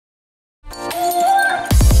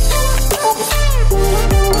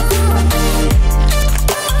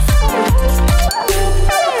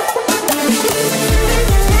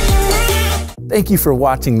Thank you for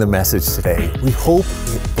watching the message today. We hope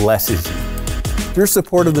it blesses you. Your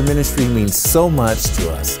support of the ministry means so much to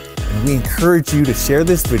us, and we encourage you to share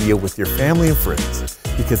this video with your family and friends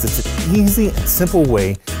because it's an easy and simple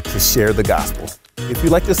way to share the gospel. If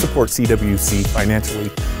you'd like to support CWC financially,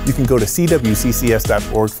 you can go to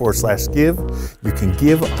cwccs.org/give. You can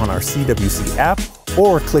give on our CWC app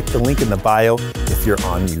or click the link in the bio if you're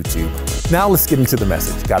on YouTube. Now let's get into the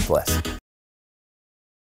message. God bless.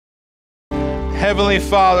 Heavenly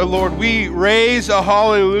Father, Lord, we raise a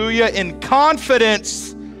hallelujah in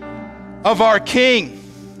confidence of our King,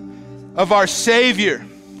 of our Savior.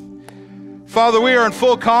 Father, we are in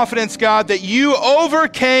full confidence, God, that you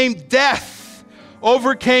overcame death,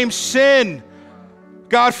 overcame sin,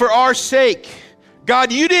 God, for our sake.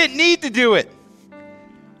 God, you didn't need to do it.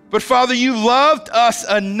 But Father, you loved us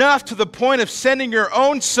enough to the point of sending your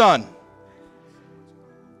own Son.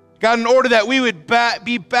 God, in order that we would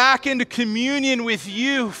be back into communion with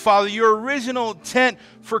you, Father, your original intent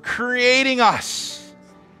for creating us.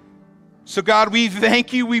 So God, we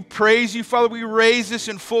thank you, we praise you, Father. We raise this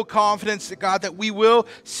in full confidence, that God, that we will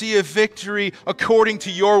see a victory according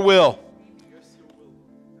to your will.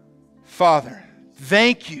 Father,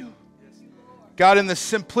 thank you. God, in the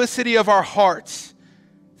simplicity of our hearts,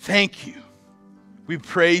 thank you. We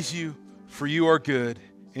praise you, for you are good.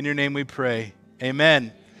 In your name we pray.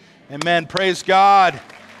 Amen. Amen. Praise God.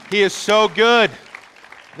 He is so good.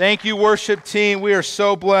 Thank you, worship team. We are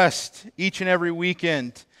so blessed each and every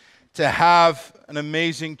weekend to have an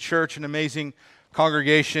amazing church, an amazing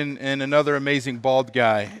congregation, and another amazing bald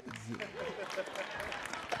guy.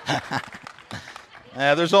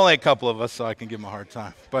 There's only a couple of us, so I can give him a hard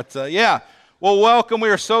time. But yeah, well, welcome.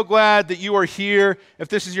 We are so glad that you are here. If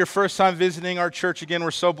this is your first time visiting our church again,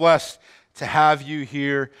 we're so blessed to have you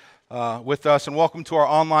here with us. And welcome to our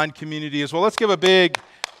online community as well. Let's give a big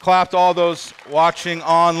clap to all those watching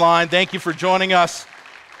online. Thank you for joining us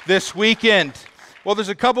this weekend. Well, there's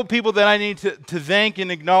a couple people that I need to thank and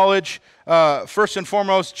acknowledge. First and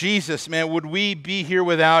foremost, Jesus. Man, would we be here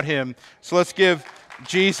without him? So let's give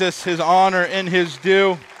Jesus his honor and his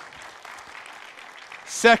due.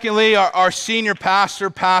 Secondly, our senior pastor,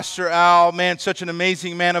 Pastor Al, man, such an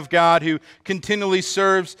amazing man of God who continually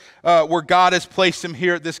serves where God has placed him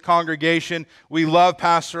here at this congregation. We love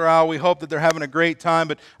Pastor Al. We hope that they're having a great time,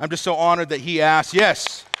 but I'm just so honored that he asked.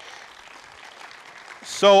 Yes.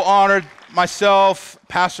 So honored. Myself,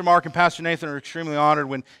 Pastor Mark, and Pastor Nathan are extremely honored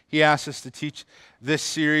when he asked us to teach this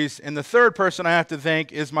series. And the third person I have to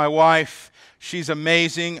thank is my wife. She's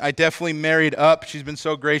amazing. I definitely married up. She's been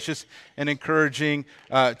so gracious and encouraging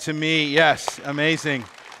to me. Yes, amazing.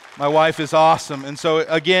 My wife is awesome. And so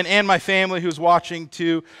again, and my family who's watching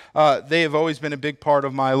too, they have always been a big part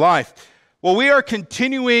of my life. Well, we are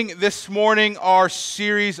continuing this morning our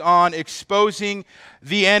series on exposing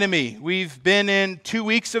the enemy. We've been in 2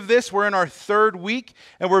 weeks of this. We're in our third week,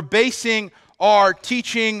 and we're basing our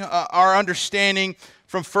teaching, our understanding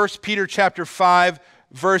from 1 Peter chapter 5,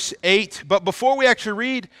 verse 8. But before we actually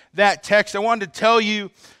read that text, I wanted to tell you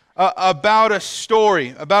about a short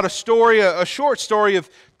story of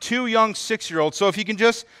two young 6-year-olds. So if you can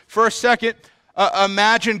just, for a second,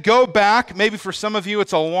 imagine, go back. Maybe for some of you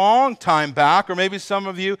it's a long time back, or maybe some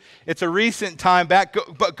of you it's a recent time back.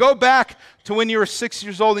 But go back to when you were 6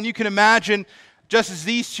 years old, and you can imagine, just as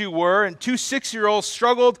these two were, and two 6-year-olds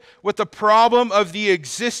struggled with the problem of the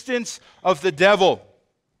existence of the devil.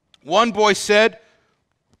 One boy said,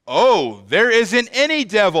 "Oh, there isn't any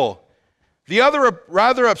devil." The other,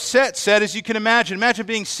 rather upset, said, as you can imagine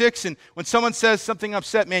being 6, and when someone says something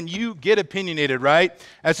upset, man, you get opinionated, right?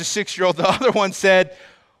 As a 6-year-old, the other one said,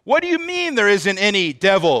 "What do you mean there isn't any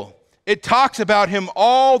devil? It talks about him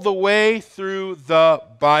all the way through the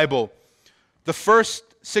Bible." The first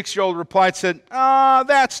 6-year-old replied, said,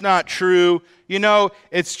 "That's not true. You know,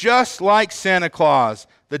 it's just like Santa Claus.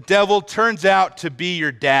 The devil turns out to be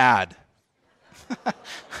your dad."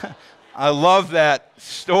 I love that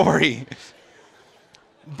story.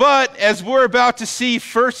 But as we're about to see,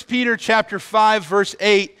 1 Peter chapter 5, verse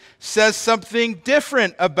 8 says something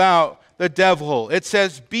different about the devil. It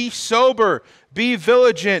says, "Be sober, be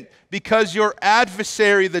vigilant, because your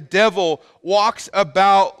adversary, the devil, walks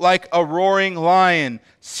about like a roaring lion,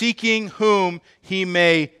 seeking whom he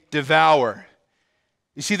may devour."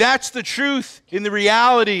 You see, that's the truth in the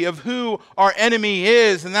reality of who our enemy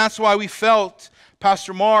is, and that's why we felt,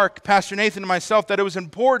 Pastor Mark, Pastor Nathan, and myself, that it was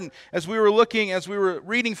important as we were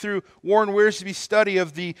reading through Warren Wiersbe's study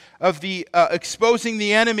of the exposing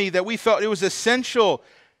the enemy, that we felt it was essential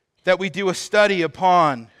that we do a study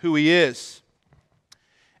upon who he is.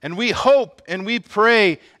 And we hope and we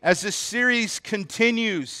pray as this series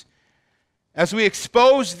continues as we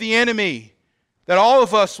expose the enemy, that all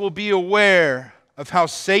of us will be aware of how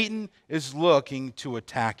Satan is looking to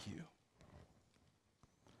attack you.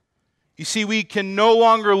 You see, we can no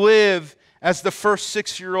longer live as the first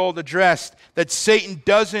 6-year-old addressed, that Satan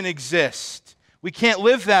doesn't exist. We can't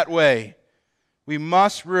live that way. We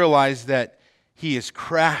must realize that he is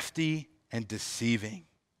crafty and deceiving.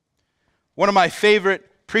 One of my favorite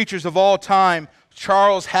preachers of all time,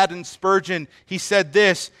 Charles Haddon Spurgeon, he said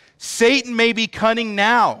this: Satan may be cunning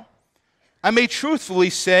now. I may truthfully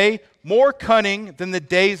say, more cunning than the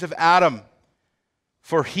days of Adam,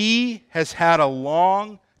 for he has had a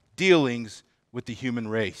long dealings with the human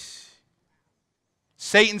race.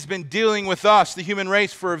 Satan's been dealing with us, the human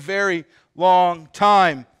race, for a very long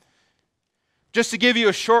time. Just to give you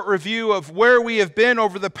a short review of where we have been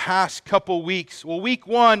over the past couple weeks. Well, week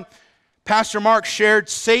 1, Pastor Mark shared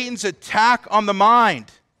Satan's attack on the mind.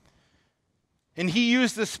 And he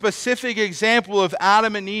used the specific example of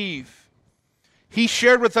Adam and Eve. He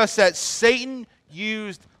shared with us that Satan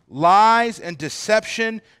used lies and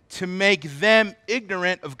deception to make them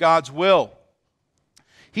ignorant of God's will.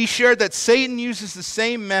 He shared that Satan uses the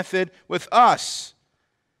same method with us.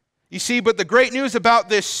 You see, but the great news about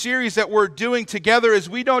this series that we're doing together is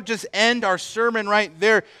we don't just end our sermon right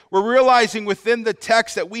there. We're realizing within the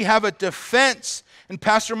text that we have a defense. And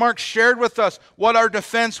Pastor Mark shared with us what our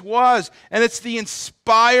defense was. And it's the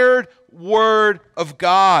inspired Word of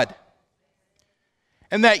God.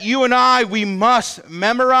 And that you and I, we must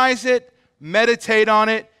memorize it, meditate on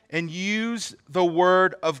it, and use the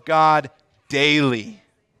Word of God daily.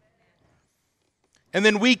 And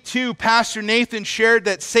then week 2, Pastor Nathan shared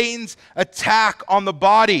that Satan's attack on the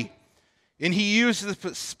body. And he used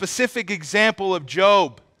the specific example of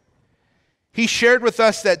Job. He shared with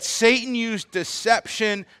us that Satan used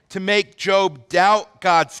deception to make Job doubt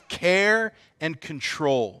God's care and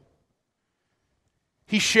control.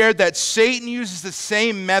 He shared that Satan uses the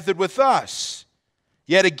same method with us.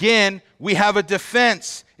 Yet again, we have a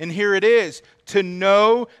defense, and here it is: to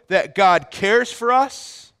know that God cares for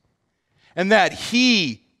us and that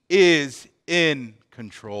He is in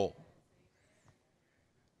control.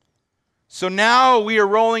 So now we are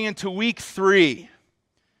rolling into week 3.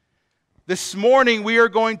 This morning we are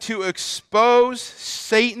going to expose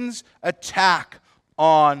Satan's attack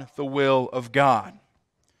on the will of God.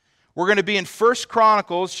 We're going to be in 1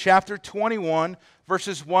 Chronicles chapter 21,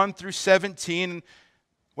 verses 1 through 17.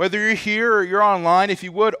 Whether you're here or you're online, if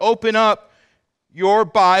you would, open up your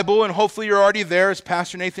Bible, and hopefully you're already there as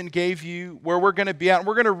Pastor Nathan gave you where we're going to be at. And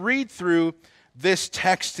we're going to read through this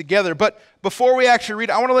text together. But before we actually read,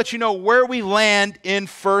 I want to let you know where we land in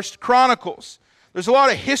 1 Chronicles. There's a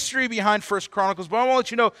lot of history behind 1 Chronicles, but I want to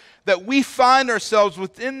let you know that we find ourselves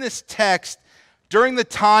within this text during the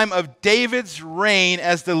time of David's reign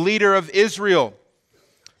as the leader of Israel.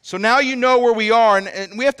 So now you know where we are,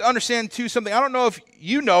 and we have to understand too something. I don't know if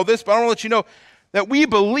you know this, but I want to let you know that we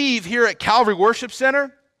believe here at Calvary Worship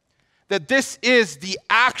Center that this is the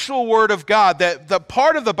actual Word of God, that the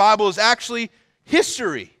part of the Bible is actually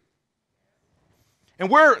history. And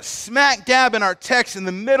we're smack dab in our text in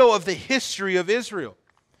the middle of the history of Israel.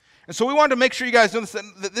 And so we wanted to make sure you guys know this,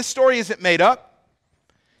 that this story isn't made up.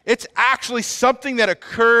 It's actually something that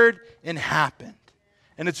occurred and happened.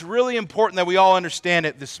 And it's really important that we all understand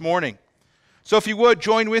it this morning. So if you would,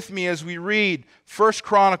 join with me as we read 1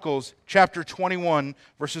 Chronicles chapter 21,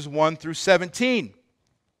 verses 1 through 17.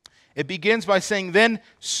 It begins by saying, "Then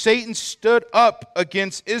Satan stood up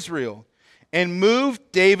against Israel and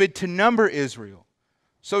moved David to number Israel.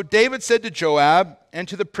 So David said to Joab and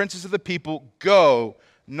to the princes of the people, 'Go,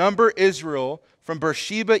 number Israel from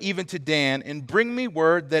Beersheba even to Dan, and bring me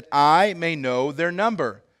word that I may know their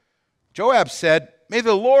number.' Joab said, 'May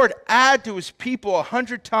the Lord add to his people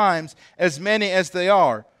 100 times as many as they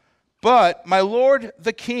are. But, my lord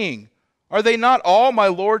the king, are they not all my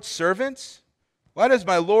lord's servants? Why does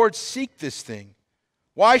my lord seek this thing?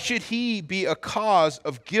 Why should he be a cause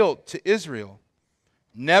of guilt to Israel?'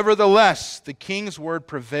 Nevertheless, the king's word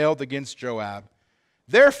prevailed against Joab.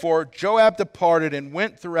 Therefore, Joab departed and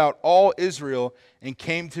went throughout all Israel and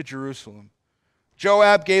came to Jerusalem.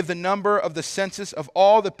 Joab gave the number of the census of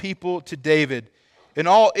all the people to David. In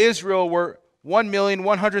all Israel were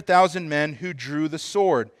 1,100,000 men who drew the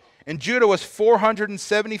sword. And Judah was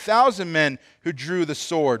 470,000 men who drew the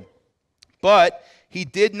sword. But he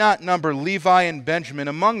did not number Levi and Benjamin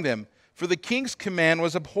among them, for the king's command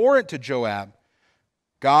was abhorrent to Joab.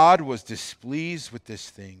 God was displeased with this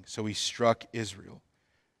thing, so he struck Israel.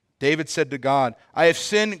 David said to God, 'I have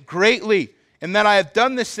sinned greatly in that I have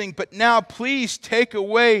done this thing, but now please take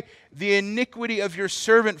away the iniquity of your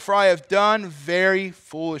servant, for I have done very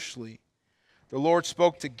foolishly.' the Lord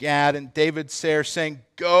spoke to Gad and David's seer, saying,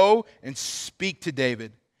 "Go and speak to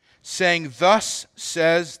David, saying, 'Thus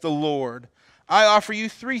says the Lord, I offer you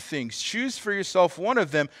 3 things. Choose for yourself one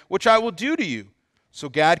of them, which I will do to you.' So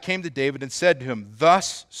Gad came to David and said to him,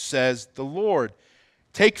 'Thus says the Lord,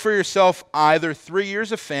 take for yourself either 3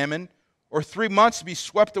 years of famine or 3 months to be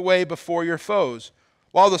swept away before your foes,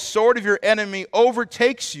 while the sword of your enemy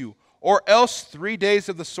overtakes you, or else 3 days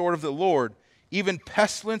of the sword of the Lord, even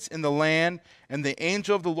pestilence in the land, and the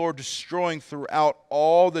angel of the Lord destroying throughout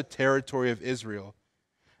all the territory of Israel.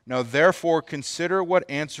 Now therefore consider what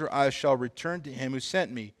answer I shall return to him who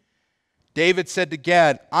sent me.' David said to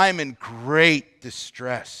Gad, 'I am in great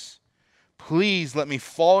distress. Please let me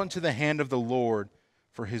fall into the hand of the Lord,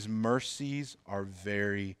 for his mercies are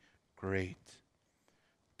very great.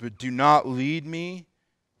 But do not let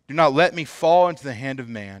me fall into the hand of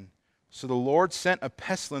man.' So the Lord sent a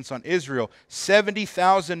pestilence on Israel.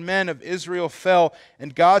 70,000 men of Israel fell,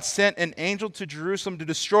 and God sent an angel to Jerusalem to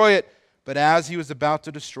destroy it. But as he was about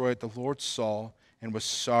to destroy it, the Lord saw and was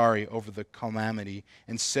sorry over the calamity,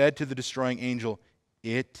 and said to the destroying angel,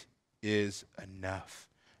 'It is enough.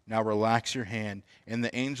 Now relax your hand.' And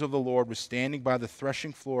the angel of the Lord was standing by the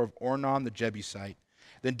threshing floor of Ornan the Jebusite.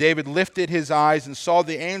 Then David lifted his eyes and saw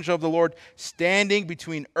the angel of the Lord standing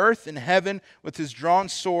between earth and heaven with his drawn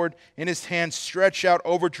sword in his hand stretched out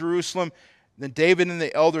over Jerusalem. Then David and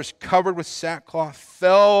the elders, covered with sackcloth,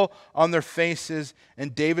 fell on their faces.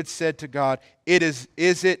 And David said to God, Is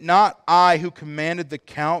it not I who commanded to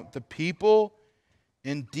count the people?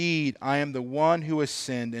 Indeed, I am the one who has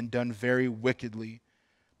sinned and done very wickedly.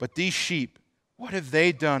 But these sheep, what have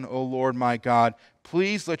they done, O Lord my God?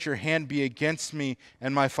 Please let your hand be against me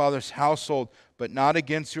and my father's household, but not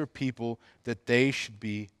against your people, that they should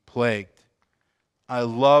be plagued.'" I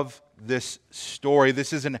love this story.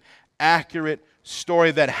 This is an accurate story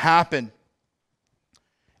that happened.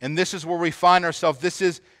 And this is where we find ourselves. This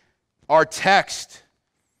is our text.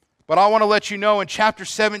 But I want to let you know in chapter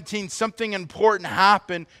 17, something important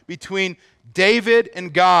happened between David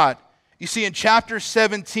and God. You see, in chapter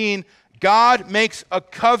 17, God makes a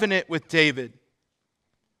covenant with David.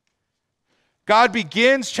 God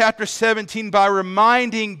begins chapter 17 by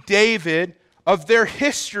reminding David of their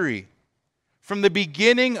history. From the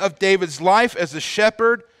beginning of David's life as a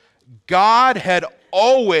shepherd, God had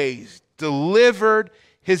always delivered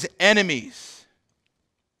his enemies.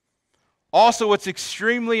 Also, what's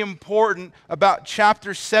extremely important about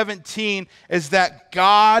chapter 17 is that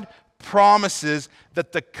God promises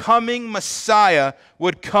that the coming Messiah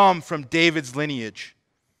would come from David's lineage.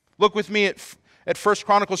 Look with me at 1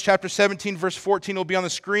 Chronicles chapter 17, verse 14. It will be on the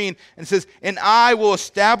screen. And it says, "And I will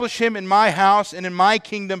establish him in my house and in my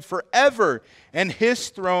kingdom forever, and his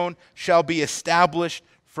throne shall be established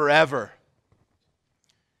forever."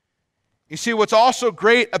 You see, what's also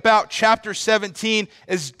great about chapter 17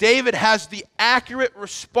 is David has the accurate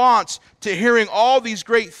response to hearing all these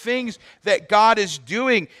great things that God is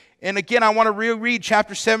doing. And again, I want to reread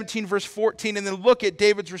chapter 17, verse 14, and then look at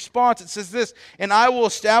David's response. It says this, "And I will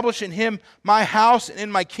establish in him my house and in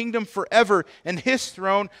my kingdom forever, and his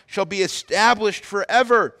throne shall be established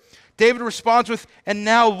forever." David responds with, "And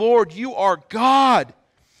now, Lord, you are God.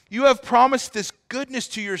 You have promised this goodness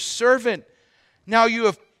to your servant. Now you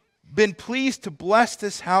have been pleased to bless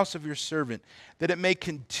this house of your servant, that it may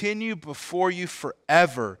continue before you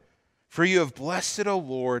forever. For you have blessed it, O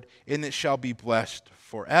Lord, and it shall be blessed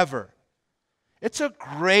forever." It's a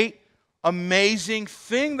great, amazing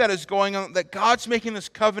thing that is going on, that God's making this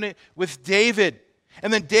covenant with David.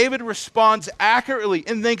 And then David responds accurately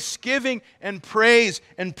in thanksgiving and praise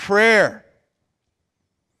and prayer.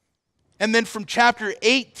 And then from chapter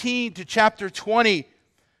 18 to chapter 20,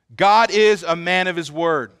 God is a man of his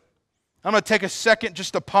word. I'm going to take a second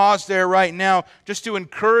just to pause there right now, just to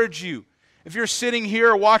encourage you. If you're sitting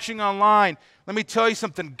here or watching online, let me tell you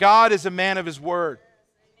something. God is a man of his word.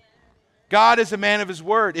 God is a man of his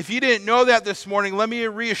word. If you didn't know that this morning, let me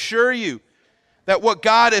reassure you that what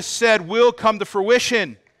God has said will come to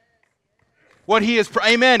fruition. What he is,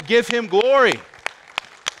 amen, give him glory.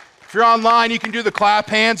 If you're online, you can do the clap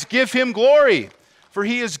hands. Give him glory, for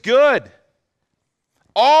he is good.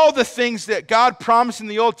 All the things that God promised in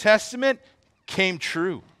the Old Testament came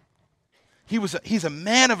true. He's a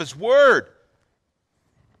man of his word.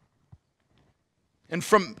 And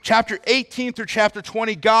from chapter 18 through chapter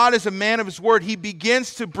 20, God is a man of his word. He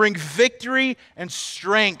begins to bring victory and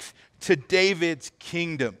strength to David's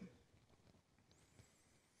kingdom.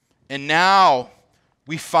 And now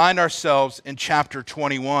we find ourselves in chapter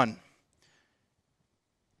 21.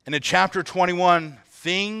 And in chapter 21,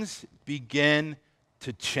 things begin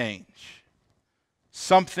to change.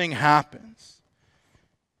 Something happens.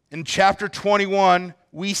 In chapter 21,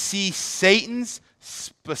 we see Satan's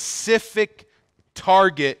specific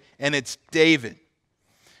target, and it's David.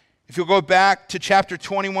 If you'll go back to chapter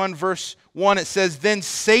 21, verse 1, it says, "Then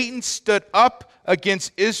Satan stood up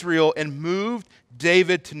against Israel and moved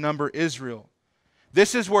David to number Israel."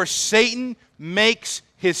 This is where Satan makes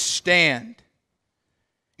his stand.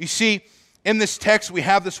 You see, in this text, we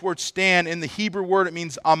have this word stand. In the Hebrew word, it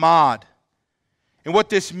means amad. And what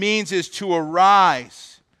this means is to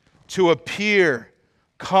arise, to appear,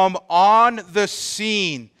 come on the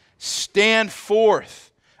scene, stand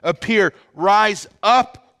forth, appear, rise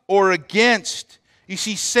up or against. You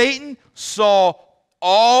see, Satan saw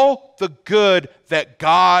all the good that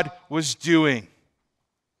God was doing.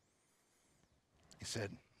 He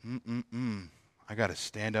said, I got to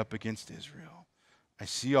stand up against Israel. I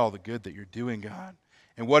see all the good that you're doing, God.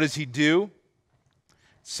 And what does he do?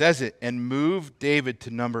 It says it, and moved David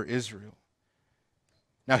to number Israel.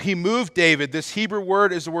 Now, he moved David. This Hebrew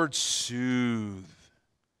word is the word soothe.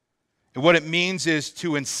 And what it means is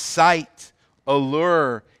to incite,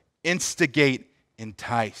 allure, instigate,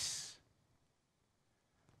 entice.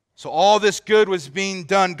 So all this good was being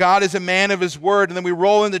done. God is a man of his word. And then we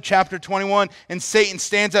roll into chapter 21, and Satan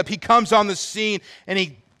stands up. He comes on the scene, and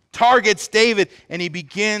he targets David, and he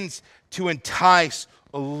begins to entice,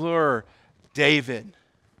 allure David.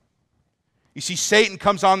 You see, Satan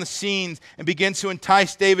comes on the scene and begins to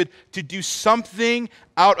entice David to do something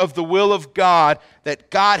out of the will of God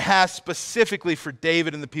that God has specifically for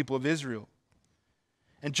David and the people of Israel.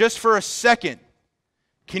 And just for a second,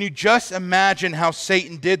 can you just imagine how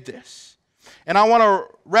Satan did this? And I want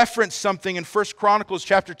to reference something in 1 Chronicles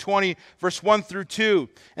chapter 20, verse 1 through 2.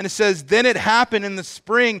 And it says, "Then it happened in the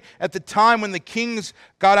spring at the time when the kings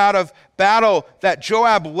got out of battle that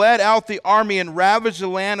Joab led out the army and ravaged the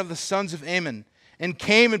land of the sons of Ammon and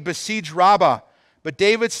came and besieged Rabbah. But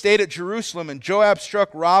David stayed at Jerusalem, and Joab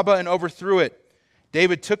struck Rabbah and overthrew it.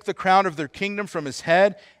 David took the crown of their kingdom from his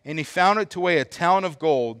head, and he found it to weigh a talent of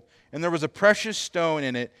gold. And there was a precious stone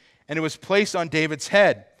in it, and it was placed on David's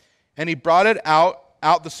head. And he brought it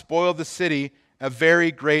out the spoil of the city, a very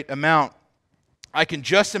great amount." I can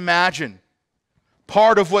just imagine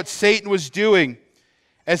part of what Satan was doing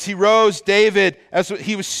as he rose David, as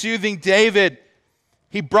he was soothing David.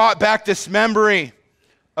 He brought back this memory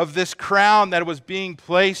of this crown that was being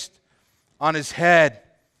placed on his head.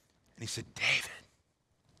 And he said,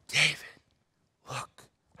 David, look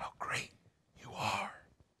how great you are.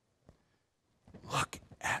 Look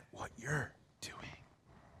at what you're doing.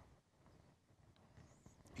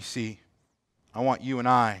 You see, I want you and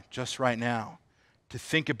I, just right now, to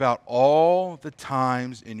think about all the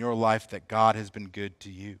times in your life that God has been good to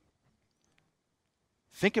you.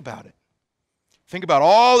 Think about it. Think about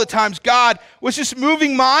all the times God was just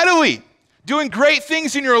moving mightily, doing great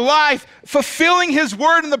things in your life, fulfilling his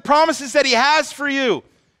word and the promises that he has for you.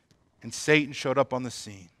 And Satan showed up on the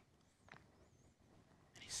scene.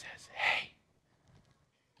 And he says, "Hey,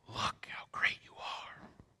 look how great you are.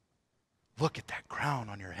 Look at that crown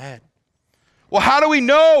on your head." Well, how do we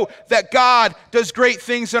know that God does great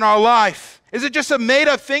things in our life? Is it just a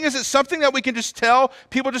made-up thing? Is it something that we can just tell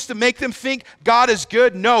people just to make them think God is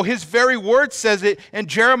good? No, his very word says it in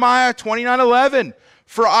Jeremiah 29:11.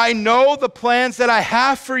 "For I know the plans that I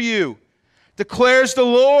have for you, declares the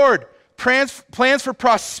Lord, plans for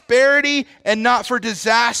prosperity and not for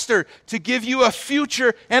disaster, to give you a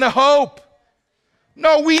future and a hope."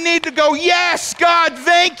 No, we need to go, "Yes, God,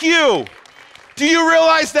 thank you." Do you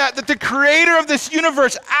realize that the creator of this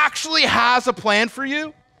universe actually has a plan for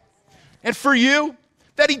you and for you?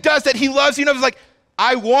 That he does, that he loves you. He's like,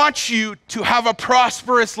 I want you to have a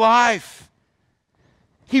prosperous life.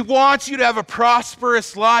 He wants you to have a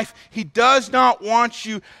prosperous life. He does not want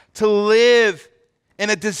you to live in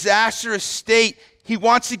a disastrous state. He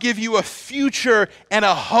wants to give you a future and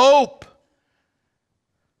a hope.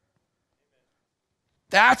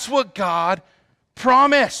 That's what God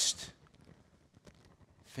promised.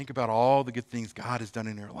 Think about all the good things God has done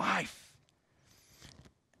in your life.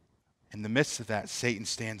 In the midst of that, Satan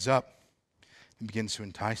stands up and begins to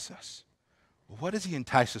entice us. Well, what does he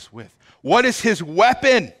entice us with? What is his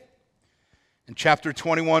weapon? In chapter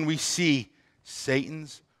 21, we see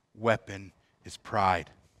Satan's weapon is pride.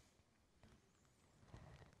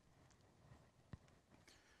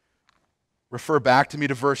 Refer back to me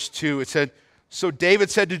to verse 2. It said, "So David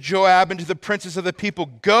said to Joab and to the princes of the people,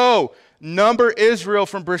 'Go, number Israel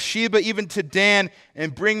from Beersheba even to Dan,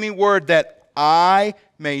 and bring me word that I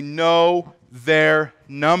may know their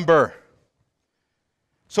number.'"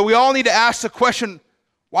 So we all need to ask the question,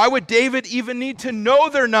 why would David even need to know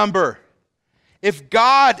their number? If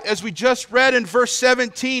God, as we just read in verse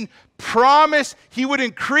 17, promised he would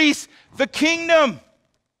increase the kingdom.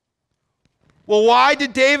 Well, why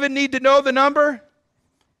did David need to know the number?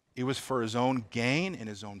 It was for his own gain and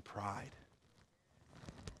his own pride.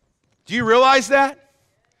 Do you realize that?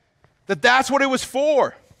 That's what it was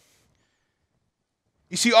for.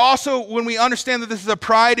 You see, also, when we understand that this is a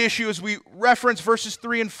pride issue, as we reference verses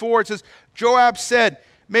 3 and 4, it says, Joab said,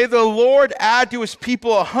 "May the Lord add to his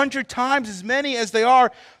people 100 times as many as they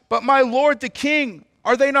are, but my lord the king,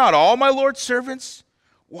 are they not all my lord's servants?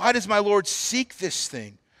 Why does my lord seek this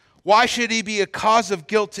thing? Why should he be a cause of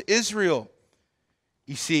guilt to Israel?"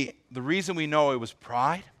 You see, the reason we know it was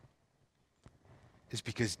pride is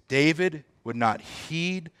because David would not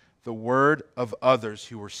heed the word of others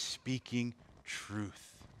who were speaking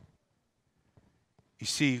truth. You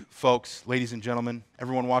see, folks, ladies and gentlemen,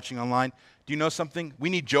 everyone watching online, do you know something? We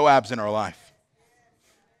need Joabs in our life.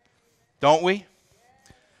 Don't we?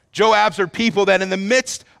 Joabs are people that in the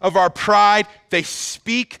midst of our pride, they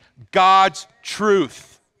speak God's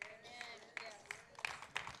truth.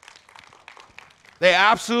 They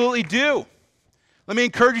absolutely do. Let me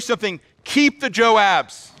encourage you something. Keep the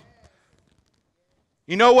Joabs.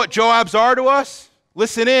 You know what Joabs are to us?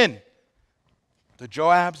 Listen in. The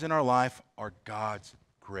Joabs in our life are God's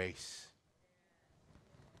grace.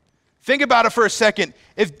 Think about it for a second.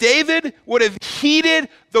 If David would have heeded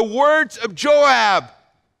the words of Joab,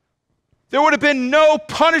 there would have been no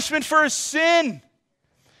punishment for his sin.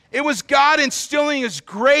 It was God instilling his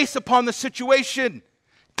grace upon the situation.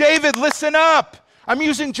 David, listen up. I'm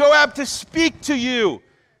using Joab to speak to you.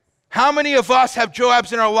 How many of us have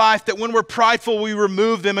Joabs in our life that when we're prideful, we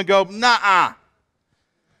remove them and go, nah-uh?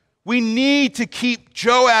 We need to keep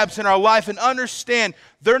Joabs in our life and understand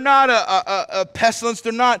they're not a pestilence.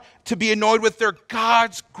 They're not to be annoyed with. They're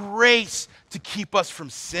God's grace to keep us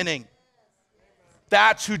from sinning.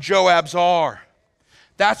 That's who Joabs are.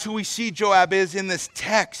 That's who we see Joab is in this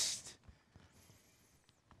text.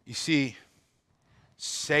 You see,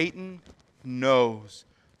 Satan knows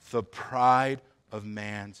the pride of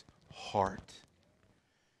man's heart.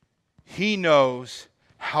 He knows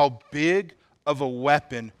how big of a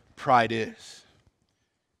weapon pride is.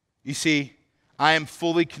 You see, I am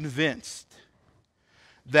fully convinced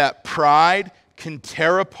that pride can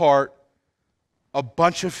tear apart a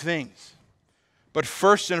bunch of things. But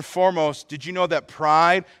first and foremost, did you know that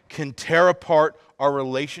pride can tear apart our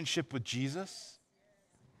relationship with Jesus?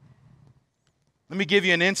 Let me give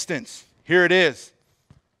you an instance. Here it is.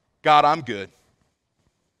 God, I'm good.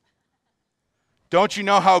 Don't you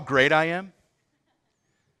know how great I am?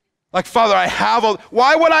 Like, Father, I have all.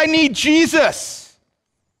 Why would I need Jesus?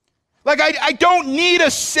 Like, I don't need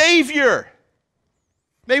a Savior.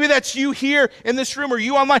 Maybe that's you here in this room or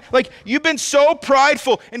you online. Like, you've been so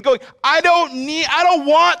prideful and going, I don't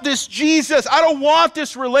want this Jesus. I don't want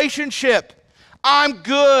this relationship. I'm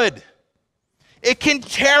good. It can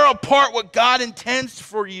tear apart what God intends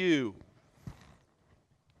for you.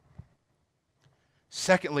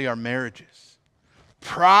 Secondly, our marriages.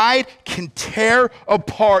 Pride can tear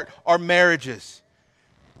apart our marriages.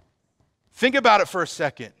 Think about it for a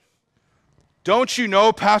second. Don't you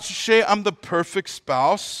know, Pastor Shay, I'm the perfect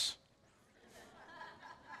spouse?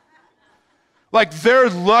 Like, they're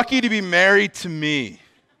lucky to be married to me.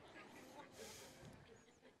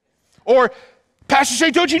 Or, Pastor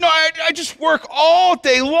Shay, don't you know, I just work all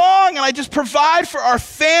day long and I just provide for our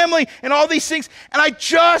family and all these things. And I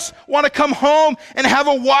just want to come home and have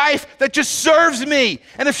a wife that just serves me.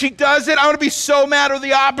 And if she doesn't, I'm going to be so mad. Or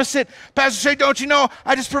the opposite. Pastor Shay, don't you know,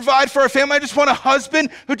 I just provide for our family. I just want a husband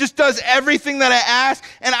who just does everything that I ask.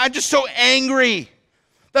 And I'm just so angry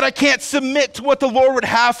that I can't submit to what the Lord would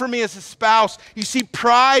have for me as a spouse. You see,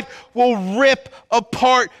 pride will rip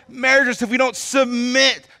apart marriages if we don't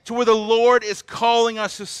submit to where the Lord is calling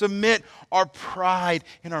us to submit our pride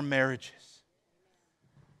in our marriages.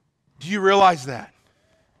 Do you realize that?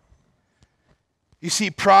 You see,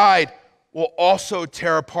 pride will also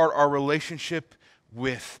tear apart our relationship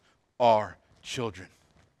with our children.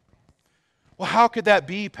 Well, how could that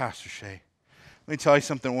be, Pastor Shay? Let me tell you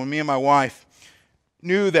something. When me and my wife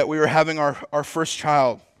knew that we were having our first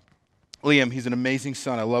child, Liam, he's an amazing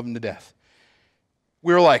son. I love him to death.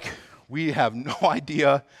 We were like, we have no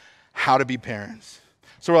idea how to be parents.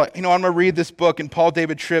 So we're like, I'm going to read this book. And Paul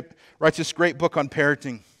David Tripp writes this great book on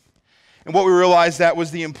parenting. And what we realized that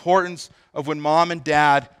was the importance of when mom and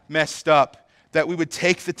dad messed up, that we would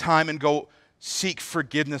take the time and go seek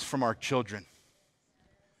forgiveness from our children.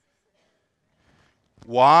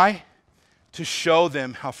 Why? To show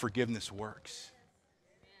them how forgiveness works.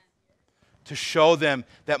 to show them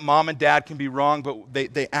that mom and dad can be wrong, but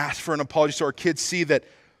they ask for an apology so our kids see that,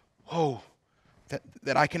 whoa,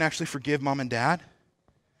 that I can actually forgive mom and dad?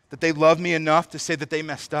 That they love me enough to say that they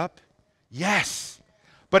messed up? Yes.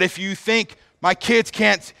 But if you think my kids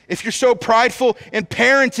can't, if you're so prideful in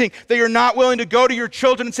parenting that you're not willing to go to your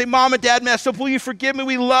children and say, mom and dad messed up, will you forgive me?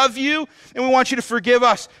 We love you and we want you to forgive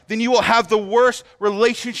us. Then you will have the worst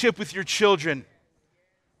relationship with your children.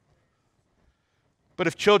 But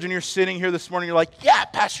if children, you're sitting here this morning, you're like, yeah,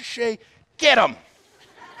 Pastor Shay, get them.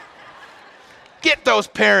 Get those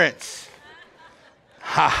parents.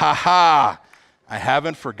 Ha ha ha. I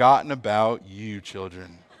haven't forgotten about you,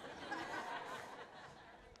 children.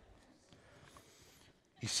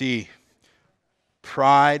 You see,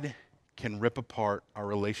 pride can rip apart our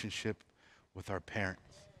relationship with our parents.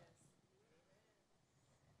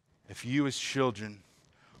 If you as children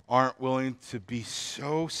aren't willing to be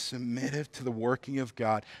so submissive to the working of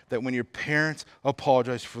God that when your parents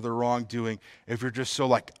apologize for their wrongdoing, if you're just so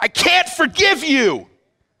like, I can't forgive you.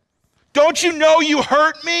 Don't you know you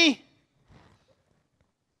hurt me?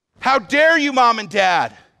 How dare you, mom and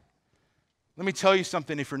dad? Let me tell you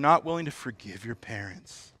something. If you're not willing to forgive your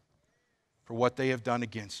parents for what they have done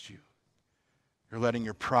against you, you're letting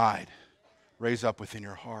your pride raise up within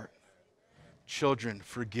your heart. Children,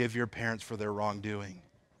 forgive your parents for their wrongdoing.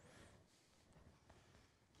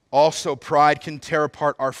 Also, pride can tear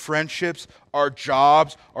apart our friendships, our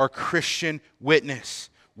jobs, our Christian witness.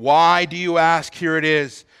 Why do you ask? Here it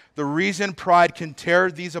is. The reason pride can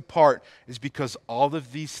tear these apart is because all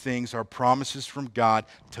of these things are promises from God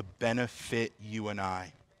to benefit you and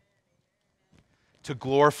I, to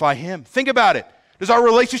glorify Him. Think about it. Does our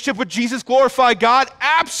relationship with Jesus glorify God?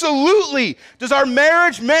 Absolutely. Does our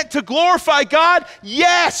marriage meant to glorify God?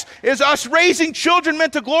 Yes. Is us raising children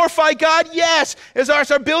meant to glorify God? Yes. Is our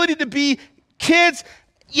ability to be kids?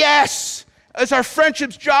 Yes. Is our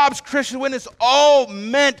friendships, jobs, Christian witness all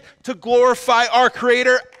meant to glorify our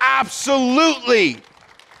Creator? Absolutely.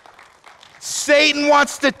 Satan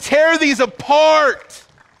wants to tear these apart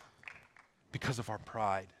because of our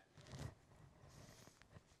pride.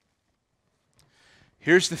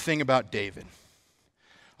 Here's the thing about David.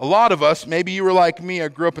 A lot of us, maybe you were like me, I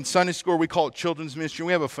grew up in Sunday school, we call it children's ministry.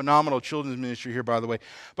 We have a phenomenal children's ministry here, by the way.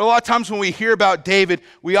 But a lot of times when we hear about David,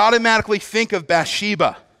 we automatically think of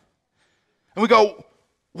Bathsheba. And we go,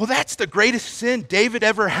 well, that's the greatest sin David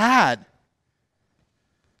ever had.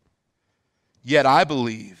 Yet I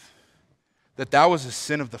believe that that was a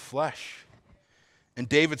sin of the flesh. And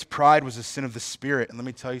David's pride was a sin of the spirit. And let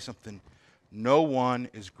me tell you something. No one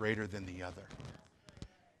is greater than the other.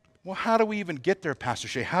 Well, how do we even get there, Pastor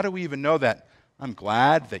Shay? How do we even know that? I'm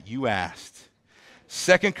glad that you asked.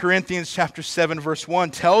 2 Corinthians chapter 7, verse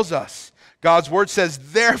 1 tells us, God's word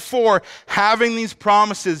says, therefore, having these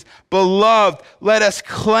promises, beloved, let us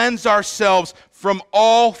cleanse ourselves from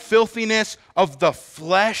all filthiness of the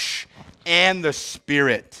flesh and the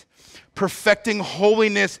spirit, perfecting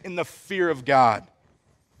holiness in the fear of God.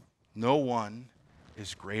 No one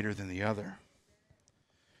is greater than the other.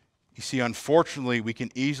 You see, unfortunately, we can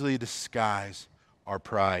easily disguise our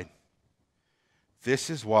pride. This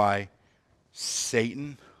is why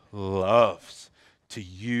Satan loves to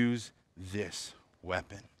use this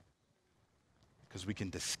weapon, because we can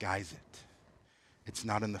disguise it. It's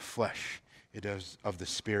not in the flesh, it is of the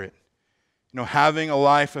spirit. You know, having a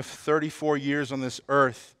life of 34 years on this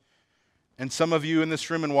earth, and some of you in this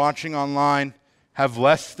room and watching online have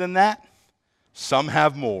less than that, some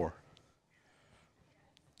have more.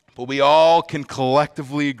 But we all can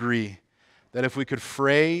collectively agree that if we could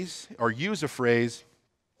phrase or use a phrase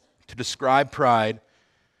to describe pride,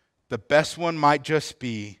 the best one might just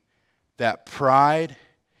be that pride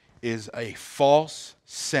is a false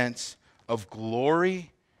sense of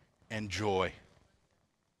glory and joy.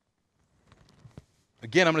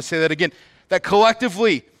 Again, I'm going to say that again. That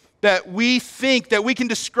collectively, that we think that we can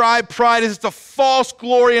describe pride as a false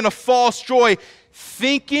glory and a false joy,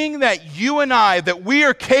 thinking that you and I, that we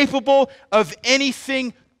are capable of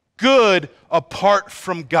anything good apart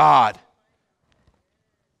from God.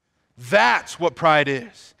 That's what pride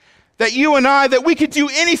is. That you and I, that we could do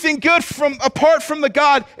anything good apart from the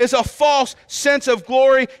God is a false sense of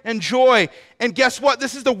glory and joy. And guess what?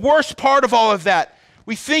 This is the worst part of all of that.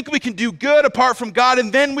 We think we can do good apart from God,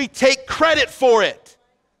 and then we take credit for it.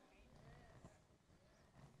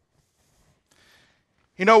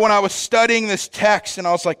 You know, when I was studying this text, and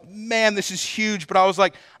I was like, man, this is huge, but I was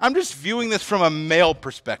like, I'm just viewing this from a male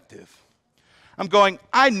perspective. I'm going,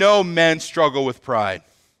 I know men struggle with pride,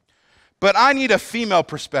 but I need a female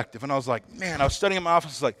perspective. And I was like, man, I was studying in my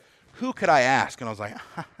office, like, who could I ask? And I was like,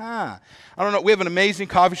 I don't know. We have an amazing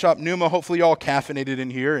coffee shop, Numa. Hopefully you all caffeinated in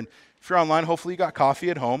here. And if you're online, hopefully you got coffee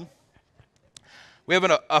at home. We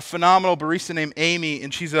have a phenomenal barista named Amy,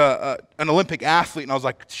 and she's an Olympic athlete. And I was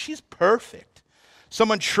like, she's perfect.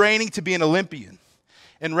 Someone training to be an Olympian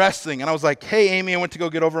in wrestling. And I was like, hey, Amy, I went to go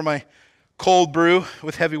get over my cold brew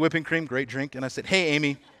with heavy whipping cream. Great drink. And I said, hey,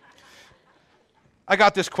 Amy, I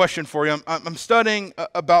got this question for you. I'm studying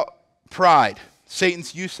about pride,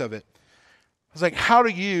 Satan's use of it. I was like, how do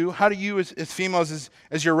you as females,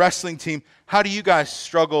 as your wrestling team, how do you guys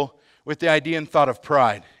struggle with the idea and thought of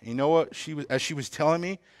pride? And you know what? As she was telling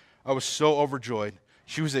me, I was so overjoyed.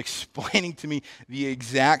 She was explaining to me the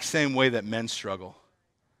exact same way that men struggle.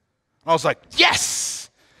 I was like, yes!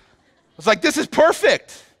 I was like, this is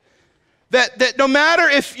perfect. That no matter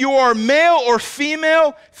if you are male or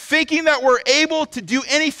female, thinking that we're able to do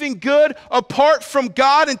anything good apart from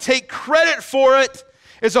God and take credit for it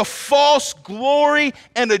is a false glory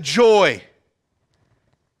and a joy.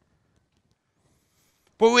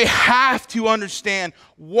 But we have to understand,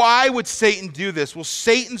 why would Satan do this? Well,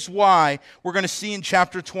 Satan's why, we're going to see in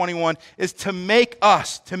chapter 21, is to make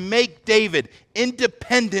David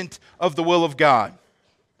independent of the will of God.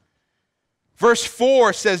 Verse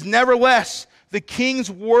 4 says, nevertheless, the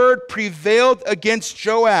king's word prevailed against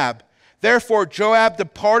Joab. Therefore, Joab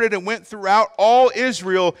departed and went throughout all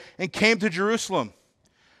Israel and came to Jerusalem.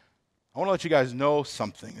 I want to let you guys know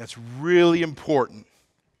something that's really important.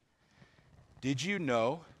 Did you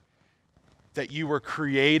know that you were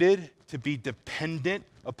created to be dependent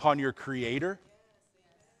upon your Creator?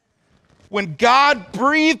 When God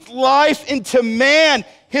breathed life into man,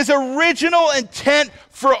 his original intent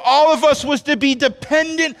for all of us was to be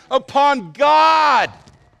dependent upon God.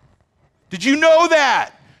 Did you know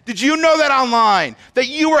that? Did you know that online? That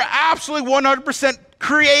you were absolutely 100%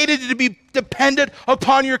 created to be dependent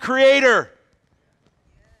upon your Creator.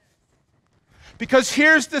 Because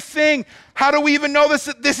here's the thing. How do we even know this?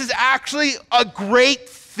 This is actually a great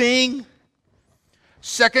thing.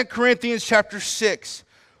 2 Corinthians chapter 6,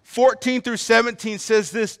 14 through 17 says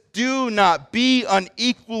this, do not be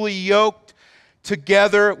unequally yoked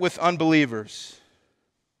together with unbelievers.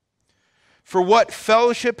 For what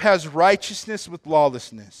fellowship has righteousness with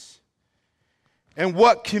lawlessness? And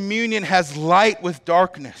what communion has light with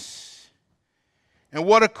darkness? And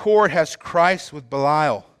what accord has Christ with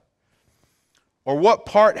Belial? Or what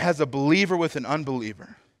part has a believer with an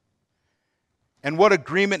unbeliever? And what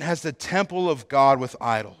agreement has the temple of God with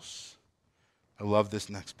idols? I love this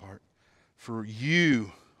next part. For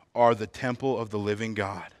you are the temple of the living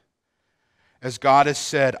God. As God has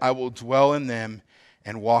said, I will dwell in them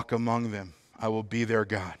and walk among them. I will be their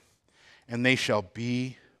God, and they shall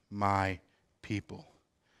be my people.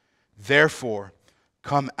 Therefore,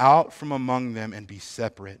 come out from among them and be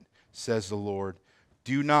separate, says the Lord.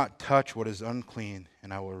 Do not touch what is unclean,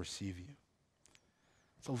 and I will receive you.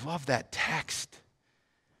 So I love that text.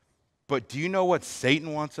 But do you know what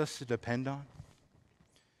Satan wants us to depend on?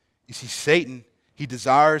 You see, Satan, he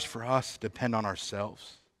desires for us to depend on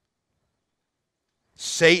ourselves.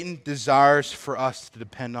 Satan desires for us to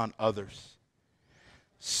depend on others.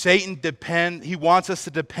 He wants us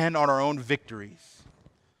to depend on our own victories.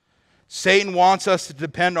 Satan wants us to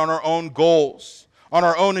depend on our own goals, on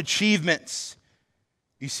our own achievements.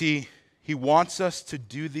 You see, he wants us to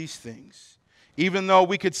do these things, even though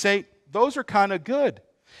we could say, those are kind of good.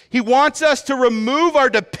 He wants us to remove our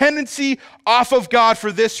dependency off of God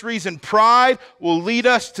for this reason. Pride will lead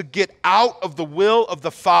us to get out of the will of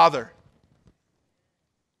the Father.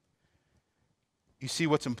 You see,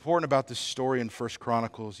 what's important about this story in 1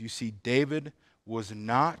 Chronicles, you see, David was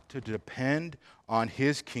not to depend on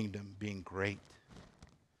his kingdom being great.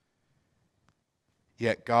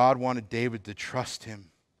 Yet God wanted David to trust him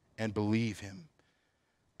and believe him.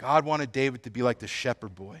 God wanted David to be like the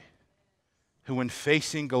shepherd boy who, when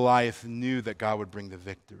facing Goliath, knew that God would bring the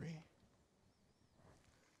victory.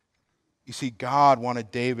 You see, God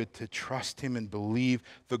wanted David to trust him and believe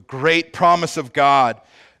the great promise of God.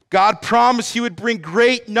 God promised he would bring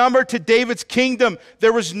great number to David's kingdom.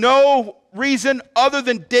 There was no reason other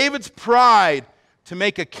than David's pride to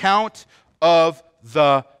make account of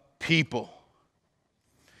the people.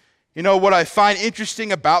 You know, what I find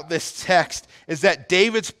interesting about this text is that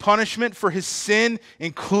David's punishment for his sin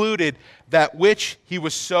included that which he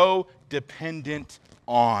was so dependent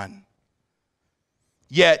on.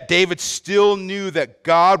 Yet David still knew that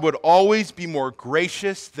God would always be more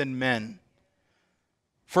gracious than men.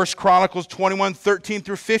 1 Chronicles 21, 13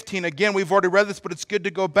 through 15. Again, we've already read this, but it's good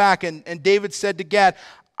to go back. And David said to Gad,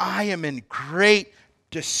 I am in great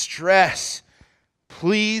distress.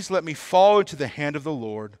 Please let me fall into the hand of the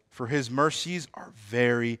Lord, for his mercies are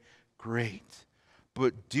very great.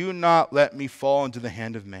 But do not let me fall into the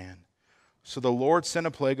hand of man. So the Lord sent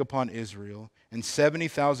a plague upon Israel, and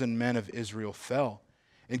 70,000 men of Israel fell.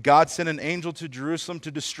 And God sent an angel to Jerusalem to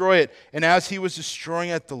destroy it. And as he was destroying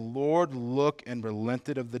it, the Lord looked and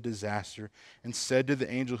relented of the disaster and said to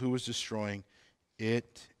the angel who was destroying,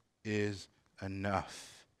 "It is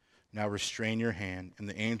enough. Now restrain your hand." And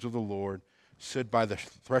the angel of the Lord stood by the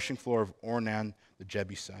threshing floor of Ornan the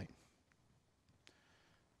Jebusite.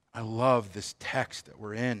 I love this text that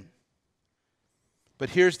we're in.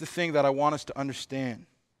 But here's the thing that I want us to understand.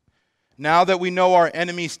 Now that we know our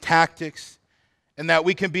enemy's tactics and that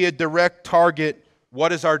we can be a direct target,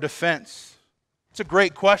 what is our defense? It's a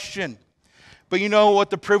great question. But you know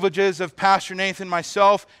what the privileges of Pastor Nathan,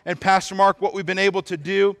 myself, and Pastor Mark, what we've been able to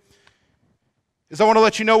do is I want to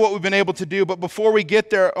let you know what we've been able to do. But before we get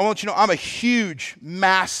there, I want you to know I'm a huge,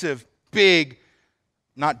 massive, big,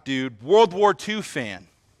 World War II fan.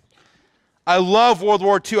 I love World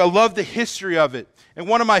War II. I love the history of it. And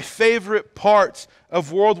one of my favorite parts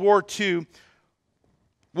of World War II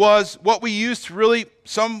was what we used to really,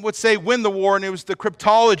 some would say, win the war, and it was the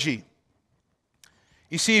cryptology.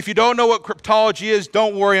 You see, if you don't know what cryptology is,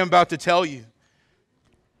 don't worry, I'm about to tell you.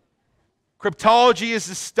 Cryptology is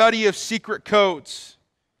the study of secret codes.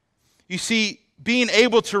 You see, being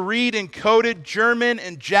able to read encoded German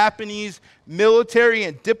and Japanese military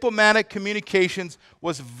and diplomatic communications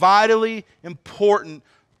was vitally important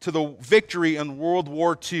to the victory in World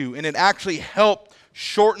War II, and it actually helped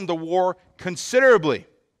shorten the war considerably.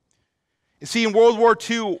 You see, in World War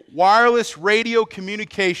II, wireless radio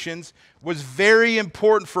communications was very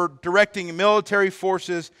important for directing military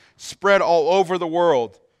forces spread all over the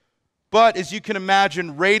world. But as you can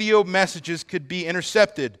imagine, radio messages could be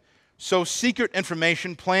intercepted. So secret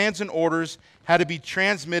information, plans, and orders had to be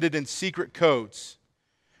transmitted in secret codes.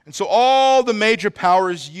 And so all the major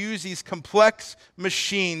powers use these complex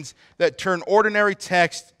machines that turn ordinary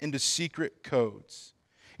text into secret codes.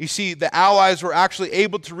 You see, the Allies were actually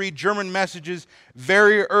able to read German messages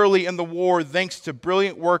very early in the war thanks to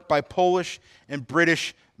brilliant work by Polish and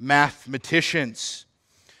British mathematicians.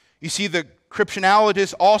 You see, the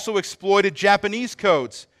cryptanalysts also exploited Japanese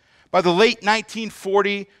codes. By the late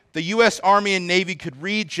 1940s, the U.S. Army and Navy could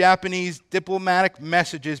read Japanese diplomatic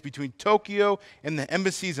messages between Tokyo and the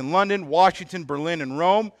embassies in London, Washington, Berlin, and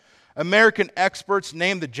Rome. American experts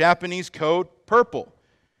named the Japanese code purple,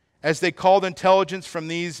 as they called intelligence from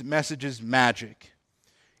these messages magic.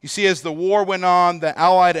 You see, as the war went on, the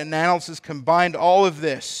Allied analysis combined all of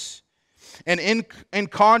this. And in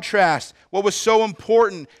contrast, what was so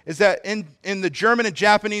important is that in the German and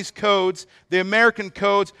Japanese codes, the American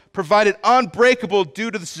codes provided unbreakable due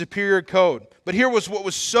to the superior code. But here was what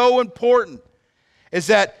was so important, is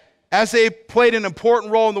that as they played an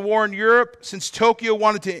important role in the war in Europe, since Tokyo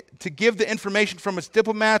wanted to give the information from its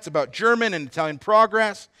diplomats about German and Italian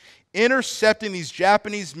progress, intercepting these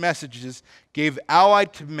Japanese messages gave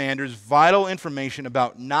Allied commanders vital information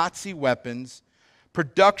about Nazi weapons,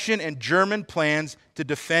 production, and German plans to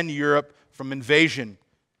defend Europe from invasion.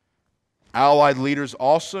 Allied leaders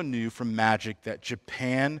also knew from magic that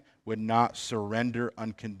Japan would not surrender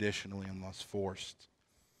unconditionally unless forced.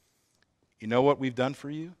 You know what we've done for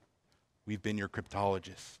you? We've been your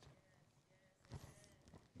cryptologist.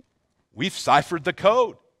 We've ciphered the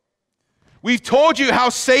code. We've told you how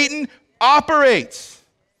Satan operates.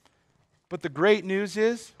 But the great news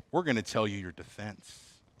is, we're going to tell you your defense.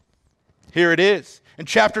 Here it is. In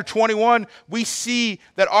chapter 21, we see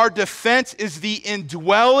that our defense is the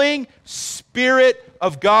indwelling Spirit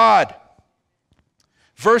of God.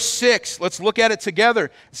 Verse 6, let's look at it together.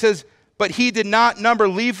 It says, "But he did not number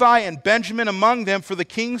Levi and Benjamin among them, for the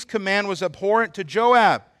king's command was abhorrent to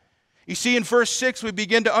Joab." You see, in verse 6, we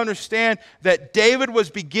begin to understand that David was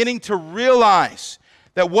beginning to realize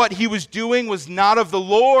that what he was doing was not of the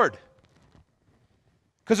Lord.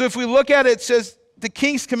 Because if we look at it, it says, the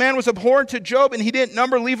king's command was abhorrent to Joab, and he didn't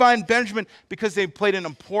number Levi and Benjamin because they played an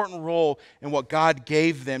important role in what God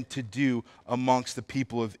gave them to do amongst the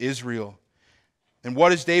people of Israel. And what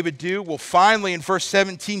does David do? Well, finally, in verse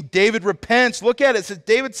 17, David repents. Look at it. It says,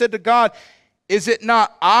 David said to God, "Is it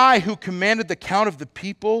not I who commanded the count of the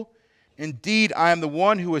people? Indeed, I am the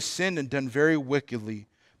one who has sinned and done very wickedly.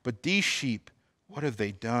 But these sheep, what have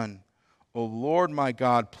they done? O Lord my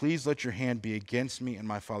God, please let your hand be against me and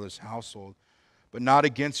my father's household, but not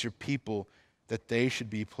against your people, that they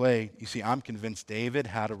should be plagued." You see, I'm convinced David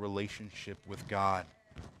had a relationship with God.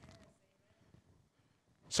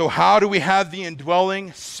 So how do we have the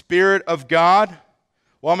indwelling Spirit of God?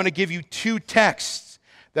 Well, I'm going to give you two texts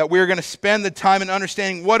that we're going to spend the time in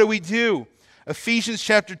understanding what do we do. Ephesians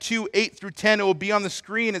chapter 2, 8 through 10, it will be on the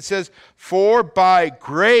screen. It says, "For by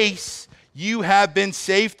grace you have been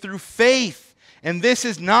saved through faith, and this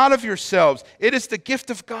is not of yourselves. It is the gift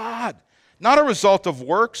of God, not a result of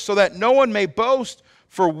works, so that no one may boast.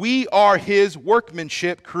 For we are his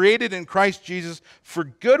workmanship, created in Christ Jesus for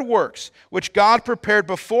good works, which God prepared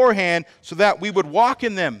beforehand so that we would walk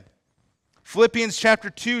in them." Philippians chapter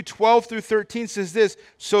 2, 12 through 13 says this,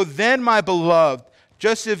 "So then, my beloved,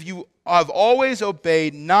 just as you have always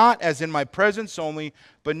obeyed, not as in my presence only,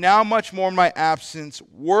 but now much more in my absence,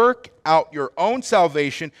 work out your own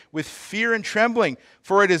salvation with fear and trembling.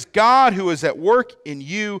 For it is God who is at work in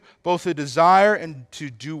you, both to desire and to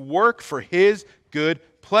do work for his good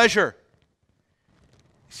pleasure."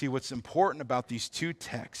 See, what's important about these two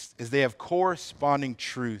texts is they have corresponding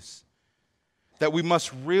truths that we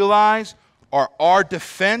must realize are our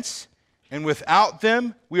defense, and without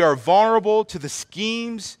them, we are vulnerable to the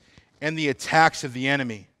schemes and the attacks of the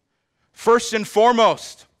enemy. First and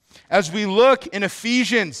foremost, as we look in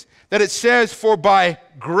Ephesians, that it says, "For by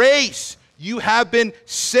grace you have been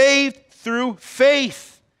saved through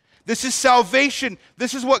faith." This is salvation.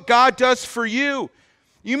 This is what God does for you.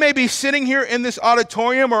 You may be sitting here in this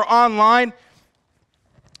auditorium or online,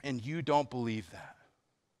 and you don't believe that.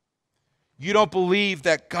 You don't believe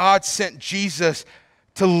that God sent Jesus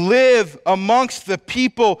to live amongst the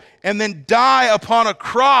people and then die upon a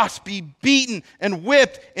cross, be beaten and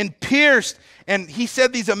whipped and pierced. And he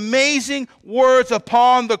said these amazing words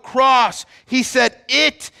upon the cross. He said,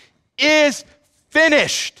 "It is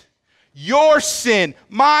finished." Your sin,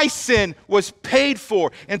 my sin, was paid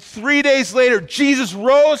for. And 3 days later, Jesus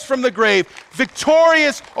rose from the grave,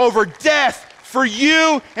 victorious over death for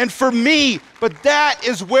you and for me. But that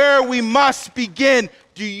is where we must begin.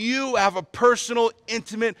 Do you have a personal,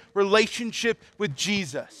 intimate relationship with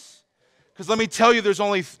Jesus? Because let me tell you, there's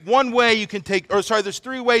only one way you can take, there's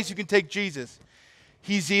 3 ways you can take Jesus.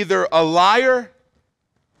 He's either a liar,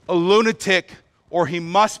 a lunatic, or he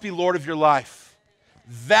must be Lord of your life.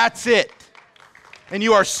 That's it. And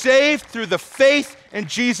you are saved through the faith in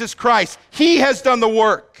Jesus Christ. He has done the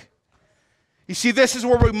work. You see, this is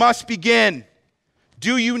where we must begin.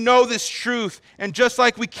 Do you know this truth? And just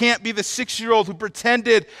like we can't be the 6-year-old who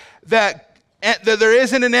pretended that there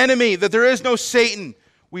isn't an enemy, that there is no Satan,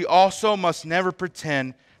 we also must never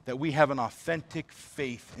pretend that we have an authentic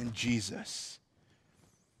faith in Jesus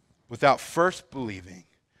without first believing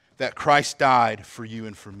that Christ died for you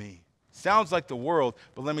and for me. Sounds like the world,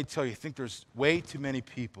 but let me tell you, I think there's way too many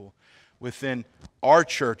people within our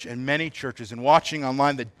church and many churches and watching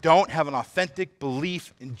online that don't have an authentic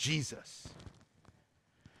belief in Jesus.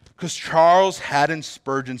 Because Charles Haddon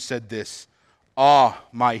Spurgeon said this, "Ah,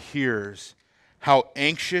 my hearers, how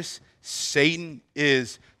anxious Satan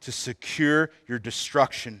is to secure your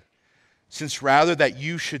destruction, since rather that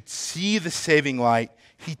you should see the saving light,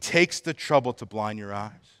 he takes the trouble to blind your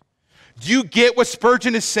eyes." Do you get what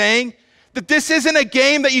Spurgeon is saying? That this isn't a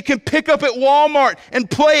game that you can pick up at Walmart and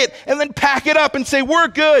play it and then pack it up and say, "We're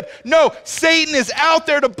good." No, Satan is out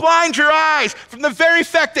there to blind your eyes from the very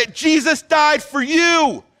fact that Jesus died for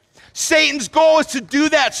you. Satan's goal is to do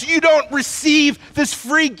that so you don't receive this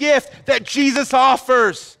free gift that Jesus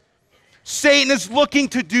offers. Satan is looking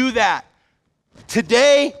to do that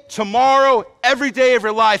today, tomorrow, every day of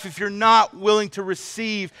your life if you're not willing to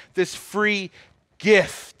receive this free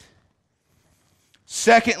gift.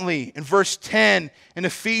 Secondly, in verse 10 in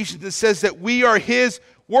Ephesians, it says that we are his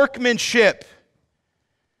workmanship.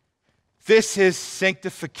 This is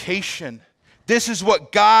sanctification. This is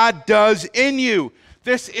what God does in you.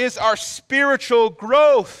 This is our spiritual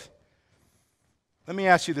growth. Let me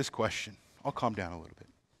ask you this question. I'll calm down a little bit.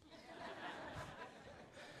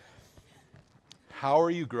 How are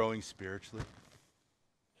you growing spiritually?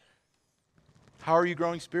 How are you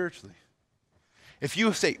growing spiritually? If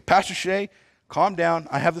you say, "Pastor Shay, calm down.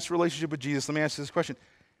 I have this relationship with Jesus." Let me ask you this question.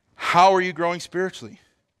 How are you growing spiritually?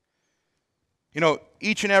 You know,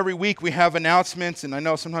 each and every week we have announcements, and I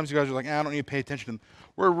know sometimes you guys are like, "I don't need to pay attention to them."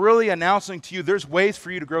 We're really announcing to you there's ways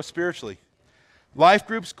for you to grow spiritually. Life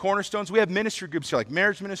groups, cornerstones. We have ministry groups here like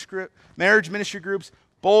marriage ministry groups,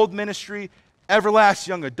 bold ministry, Everlast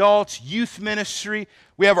young adults, youth ministry.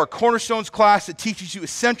 We have our cornerstones class that teaches you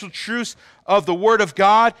essential truths of the Word of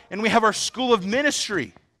God, and we have our school of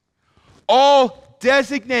ministry, all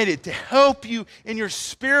designated to help you in your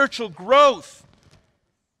spiritual growth.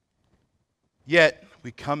 Yet,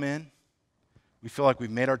 we come in, we feel like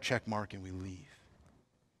we've made our check mark, and we leave.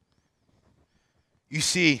 You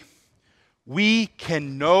see, we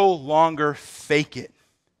can no longer fake it.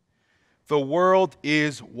 The world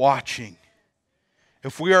is watching.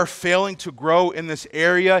 If we are failing to grow in this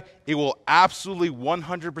area, it will absolutely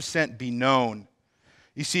 100% be known.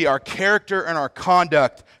 You see, our character and our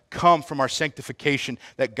conduct come from our sanctification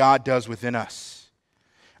that God does within us.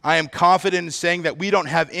 I am confident in saying that we don't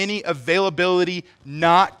have any availability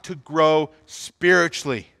not to grow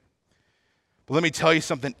spiritually. But let me tell you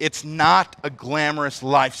something, it's not a glamorous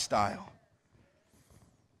lifestyle.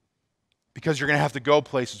 Because you're going to have to go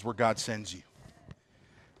places where God sends you.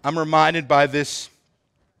 I'm reminded by this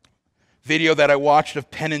video that I watched of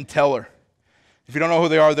Penn and Teller. If you don't know who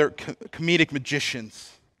they are, they're comedic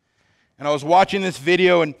magicians. And I was watching this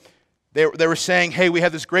video, and they were saying, hey, we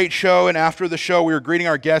had this great show, and after the show, we were greeting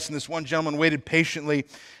our guests, and this one gentleman waited patiently,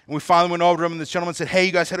 and we finally went over to him, and this gentleman said, hey,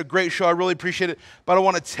 you guys had a great show, I really appreciate it, but I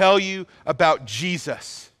want to tell you about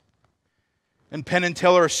Jesus. And Penn and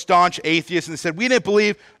Teller are staunch atheists, and they said, we didn't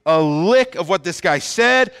believe a lick of what this guy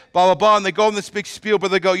said, blah, blah, blah, and they go in this big spiel,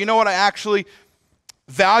 but they go, you know what, I actually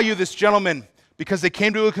value this gentleman, because they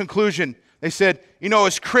came to a conclusion. They said, you know,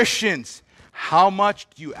 as Christians, how much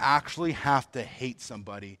do you actually have to hate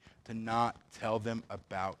somebody to not tell them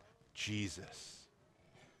about Jesus?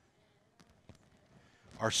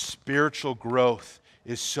 Our spiritual growth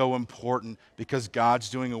is so important because God's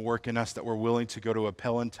doing a work in us that we're willing to go to a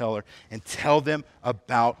Penn and Teller and tell them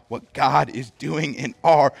about what God is doing in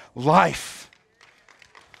our life.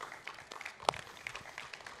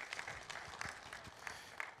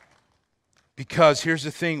 Because here's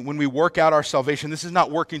the thing, when we work out our salvation, this is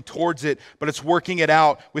not working towards it, but it's working it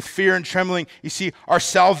out with fear and trembling. You see, our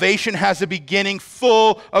salvation has a beginning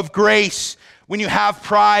full of grace. When you have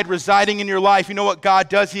pride residing in your life, you know what God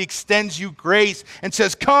does? He extends you grace and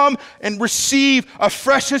says, come and receive a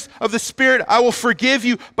freshness of the Spirit. I will forgive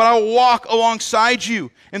you, but I will walk alongside you.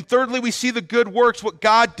 And thirdly, we see the good works, what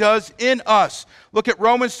God does in us. Look at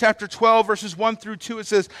Romans chapter 12, verses 1 through 2. It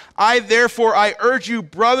says, therefore, I urge you,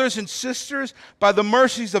 brothers and sisters, by the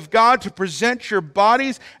mercies of God, to present your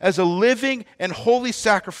bodies as a living and holy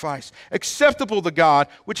sacrifice, acceptable to God,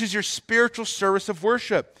 which is your spiritual service of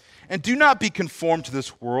worship. And do not be conformed to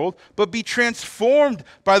this world, but be transformed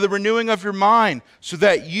by the renewing of your mind, so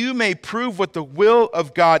that you may prove what the will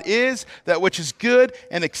of God is, that which is good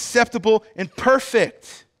and acceptable and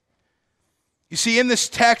perfect. You see, in this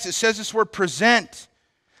text, it says this word present,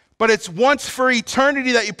 but it's once for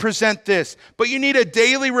eternity that you present this. But you need a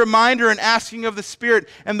daily reminder and asking of the Spirit.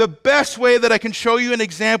 And the best way that I can show you an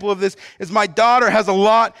example of this is my daughter has a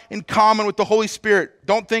lot in common with the Holy Spirit.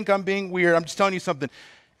 Don't think I'm being weird. I'm just telling you something.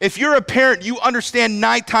 If you're a parent, you understand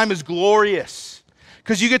nighttime is glorious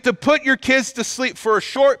because you get to put your kids to sleep for a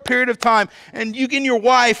short period of time, and you and your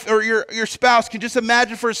wife or your spouse can just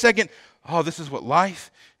imagine for a second, oh, this is what life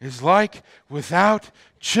is like without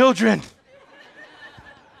children.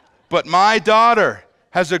 But my daughter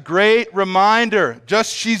has a great reminder.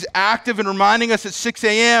 Just she's active and reminding us at 6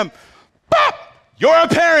 a.m., Pop, you're a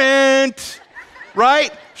parent,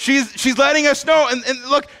 right? She's letting us know. And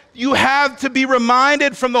look, you have to be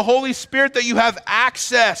reminded from the Holy Spirit that you have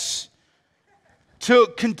access to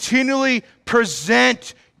continually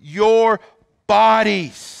present your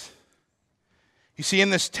bodies. You see, in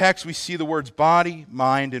this text, we see the words body,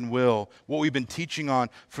 mind, and will, what we've been teaching on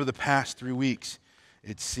for the past 3 weeks.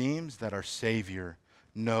 It seems that our Savior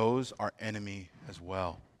knows our enemy as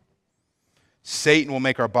well. Satan will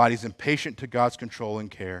make our bodies impatient to God's control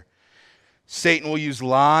and care. Satan will use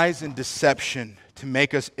lies and deception to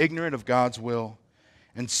make us ignorant of God's will.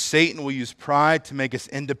 And Satan will use pride to make us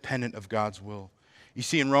independent of God's will. You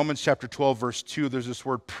see, in Romans chapter 12, verse 2, there's this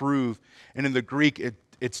word prove. And in the Greek,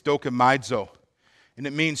 it's dokimaizo. And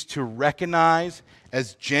it means to recognize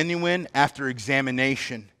as genuine after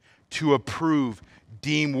examination, to approve,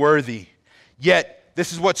 deem worthy. Yet,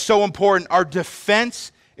 this is what's so important. Our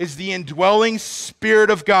defense is the indwelling Spirit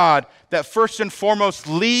of God that first and foremost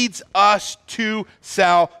leads us to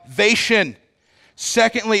salvation.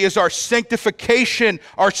 Secondly is our sanctification,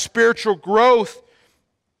 our spiritual growth.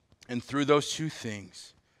 And through those two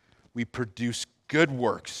things, we produce good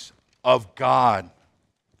works of God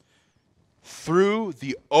through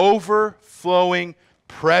the overflowing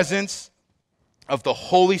presence of the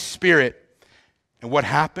Holy Spirit. And what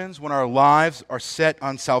happens when our lives are set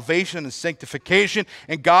on salvation and sanctification,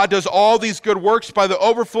 and God does all these good works by the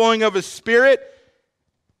overflowing of His Spirit,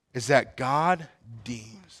 is that God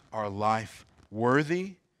deems our life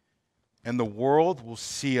worthy, and the world will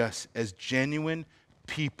see us as genuine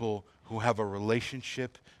people who have a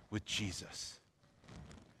relationship with Jesus.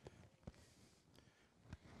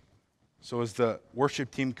 So as the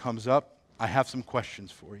worship team comes up, I have some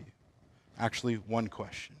questions for you. Actually, one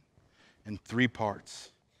question in 3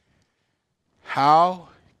 parts. How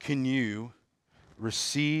can you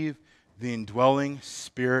receive the indwelling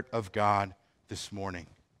Spirit of God this morning.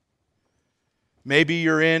 Maybe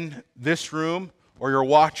you're in this room or you're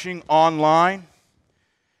watching online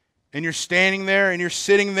and you're standing there and you're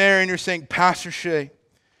sitting there and you're saying, Pastor Shay,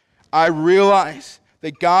 I realize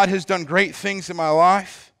that God has done great things in my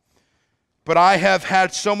life, but I have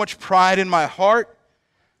had so much pride in my heart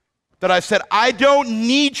that I've said, I don't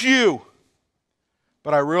need you.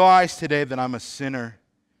 But I realize today that I'm a sinner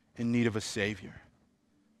in need of a Savior.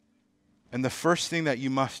 And the first thing that you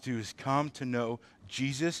must do is come to know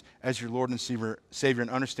Jesus as your Lord and Savior and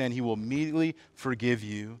understand He will immediately forgive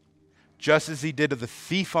you, just as He did to the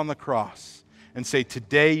thief on the cross, and say,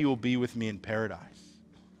 today you will be with me in paradise.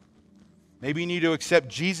 Maybe you need to accept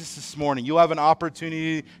Jesus this morning. You'll have an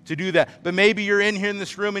opportunity to do that. But maybe you're in here in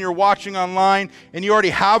this room and you're watching online and you already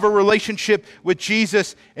have a relationship with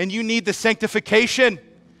Jesus and you need the sanctification.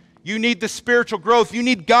 You need the spiritual growth. You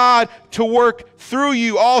need God to work through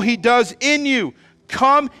you, all He does in you.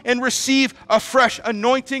 Come and receive a fresh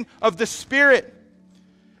anointing of the Spirit.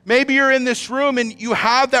 Maybe you're in this room and you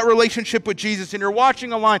have that relationship with Jesus and you're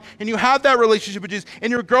watching online and you have that relationship with Jesus and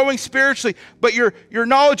you're growing spiritually, but your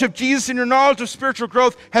knowledge of Jesus and your knowledge of spiritual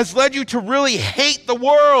growth has led you to really hate the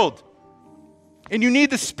world. And you need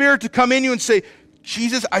the Spirit to come in you and say,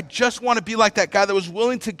 Jesus, I just want to be like that guy that was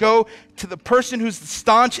willing to go to the person who's the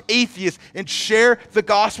staunch atheist and share the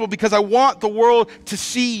gospel because I want the world to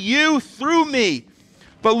see you through me.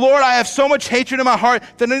 But Lord, I have so much hatred in my heart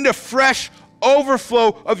that I need a fresh overflow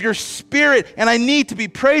of your Spirit, and I need to be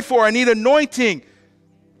prayed for. I need anointing.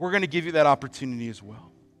 We're going to give you that opportunity as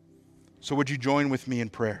well. So would you join with me in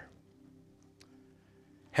prayer?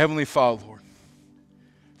 Heavenly Father, Lord,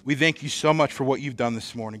 we thank you so much for what you've done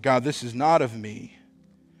this morning. God, this is not of me.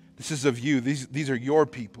 This is of you. These are your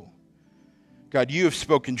people. God, you have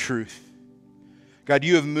spoken truth. God,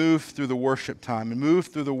 you have moved through the worship time and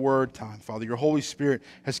moved through the word time, Father. Your Holy Spirit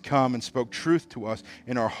has come and spoke truth to us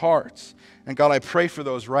in our hearts. And God, I pray for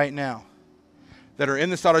those right now that are in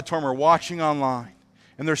this auditorium or watching online,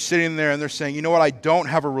 and they're sitting there and they're saying, you know what, I don't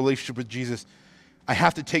have a relationship with Jesus. I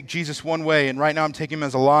have to take Jesus one way, and right now I'm taking him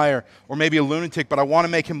as a liar or maybe a lunatic, but I want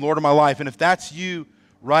to make him Lord of my life. And if that's you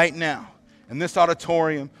right now in this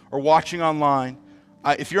auditorium or watching online,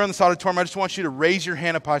 if you're in this auditorium, I just want you to raise your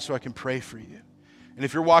hand up high so I can pray for you. And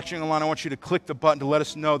if you're watching online, I want you to click the button to let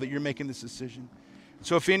us know that you're making this decision.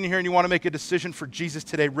 So if you're in here and you want to make a decision for Jesus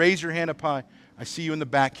today, raise your hand up high. I see you in the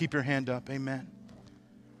back. Keep your hand up. Amen.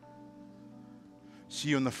 See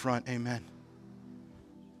you in the front. Amen.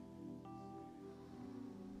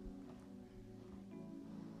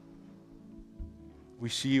 We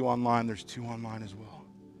see you online. There's 2 online as well.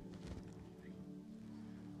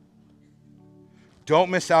 Don't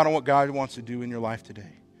miss out on what God wants to do in your life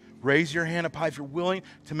today. Raise your hand up high if you're willing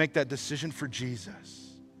to make that decision for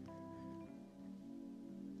Jesus.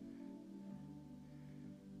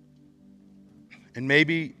 And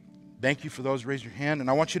maybe, thank you for those, raise your hand.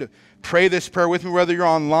 And I want you to pray this prayer with me, whether you're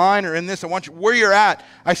online or in this. I want you, where you're at,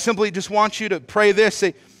 I simply just want you to pray this.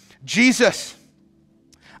 Say, Jesus,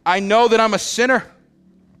 I know that I'm a sinner.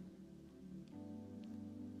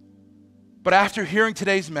 But after hearing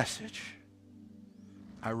today's message,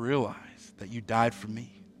 I realize that you died for me.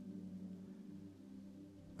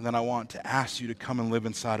 And then I want to ask you to come and live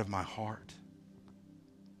inside of my heart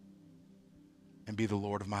and be the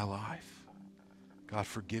Lord of my life. God,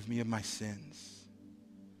 forgive me of my sins.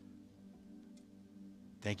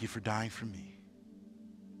 Thank you for dying for me.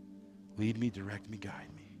 Lead me, direct me, guide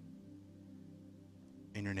me.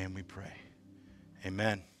 In your name we pray.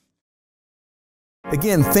 Amen.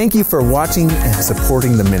 Again, thank you for watching and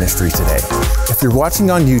supporting the ministry today. If you're watching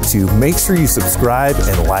on YouTube, make sure you subscribe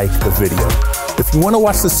and like the video. If you want to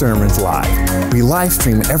watch the sermons live, we live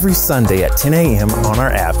stream every Sunday at 10 a.m. on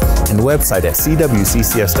our app and website at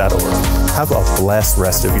cwccs.org. Have a blessed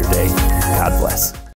rest of your day. God bless.